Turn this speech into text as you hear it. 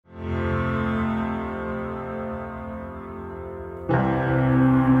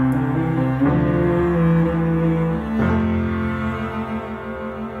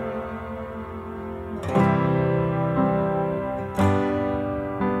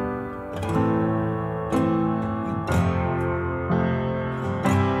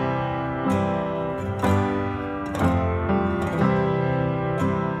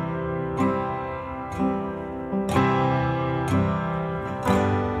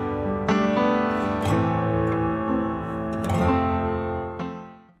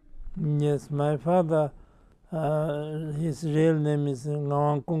Yes, my father, his real name is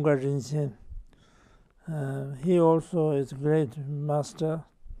Ngawang Kunga Rinchen. He also is a great master,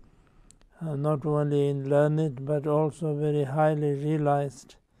 not only in learned but also very highly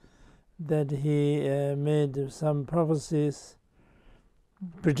realized that he made some prophecies,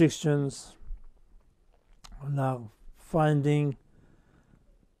 predictions, like finding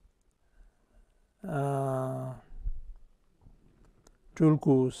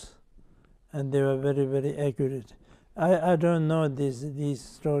tulkus, and they were very, very accurate. I don't know these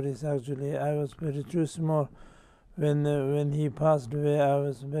stories actually. I was very too small when he passed away. I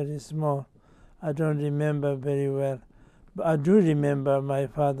was very small. I don't remember very well. But I do remember my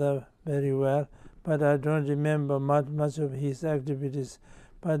father very well, but I don't remember much of his activities.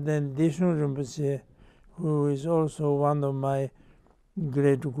 But then Dishun Rinpoche, who is also one of my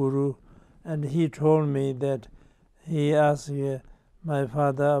great guru, and he told me that he asked my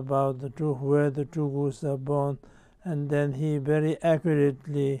father about where the tulkus are born, and then he very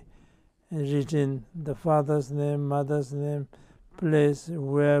accurately written the father's name, mother's name, place,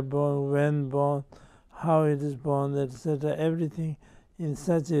 where born, when born, how it is born, etc. Everything in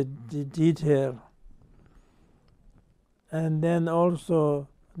such a detail. And then also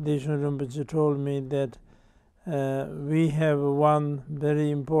Deshun Rinpoche told me that we have one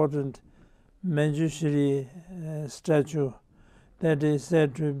very important Manjushri statue that is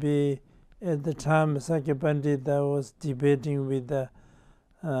said to be at the time Sakya Pandita was debating with the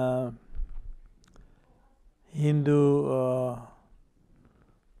Hindu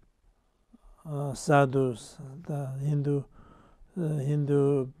sadhus, the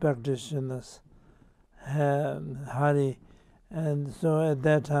Hindu practitioners, Hari, and so at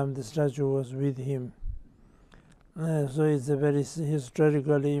that time the statue was with him. So it's a very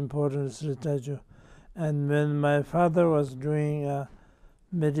historically important statue. And when my father was doing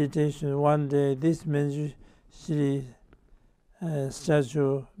meditation one day, this Manjushri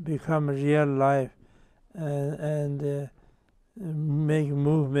statue become real life and make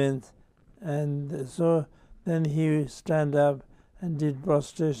movements, and so then he stand up and did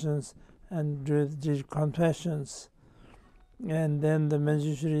prostrations and did confessions. And then the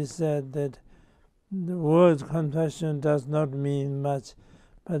Manjushri said that the word confession does not mean much,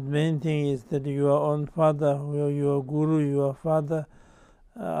 but main thing is that your own father, your guru, your father,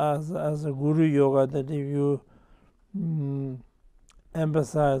 as a guru yoga, that if you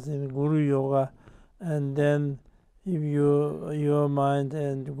emphasize in guru yoga, and then if your mind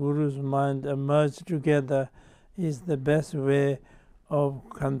and guru's mind merge together, is the best way of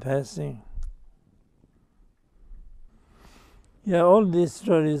confessing. Yeah, all these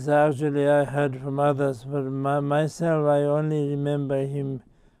stories actually I heard from others, but myself I only remember him.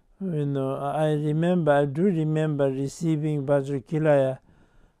 I do remember receiving Vajrakilaya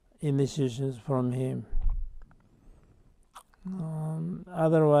initiations from him.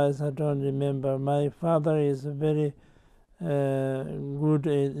 Otherwise, I don't remember. My father is very good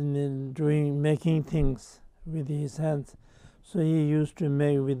in making things with his hands. So he used to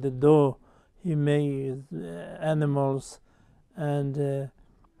make with the dough. He made animals and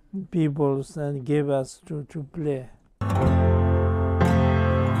peoples and gave us to play.